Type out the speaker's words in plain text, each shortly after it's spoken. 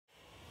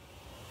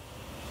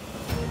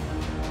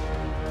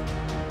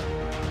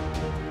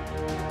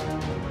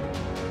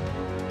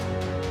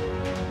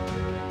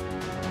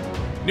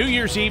New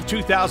Year's Eve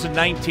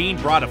 2019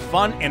 brought a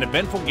fun and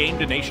eventful game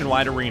to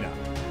Nationwide Arena.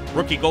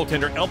 Rookie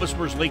goaltender Elvis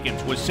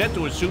was set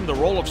to assume the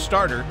role of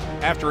starter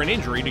after an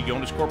injury to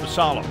Jonas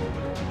Korpisalo.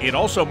 It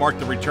also marked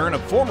the return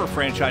of former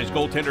franchise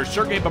goaltender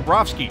Sergei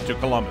Bobrovsky to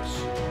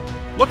Columbus.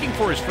 Looking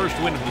for his first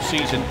win of the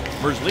season,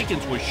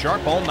 Merzlikins was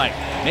sharp all night,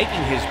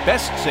 making his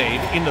best save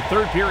in the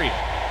third period.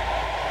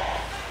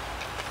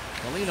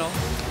 Polino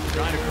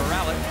trying to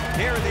corral it.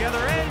 Here at the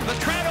other end,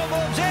 Vetrano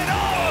moves in.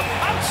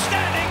 Oh,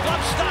 outstanding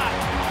glove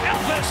stop.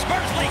 Elvis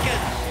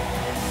Merzlikins.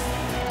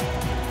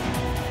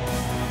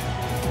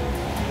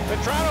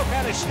 Vetrano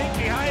kind of sneaked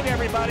behind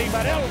everybody,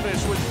 but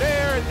Elvis was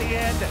there at the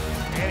end,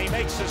 and he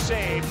makes the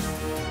save.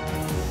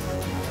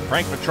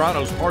 Frank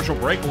Vetrano's partial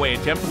breakaway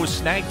attempt was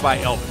snagged by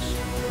Elvis,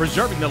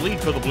 preserving the lead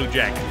for the Blue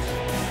Jackets.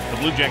 The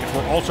Blue Jackets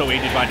were also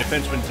aided by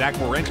defenseman Zach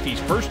Werenski's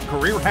first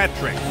career hat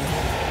trick.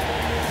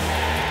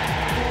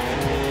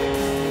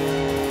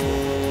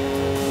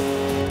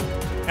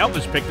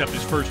 Elvis picked up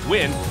his first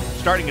win,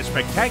 starting a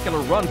spectacular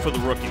run for the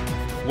rookie,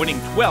 winning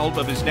 12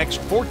 of his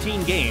next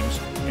 14 games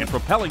and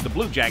propelling the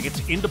Blue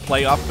Jackets into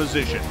playoff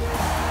position.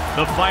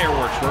 The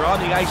fireworks were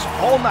on the ice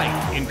all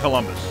night in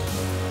Columbus.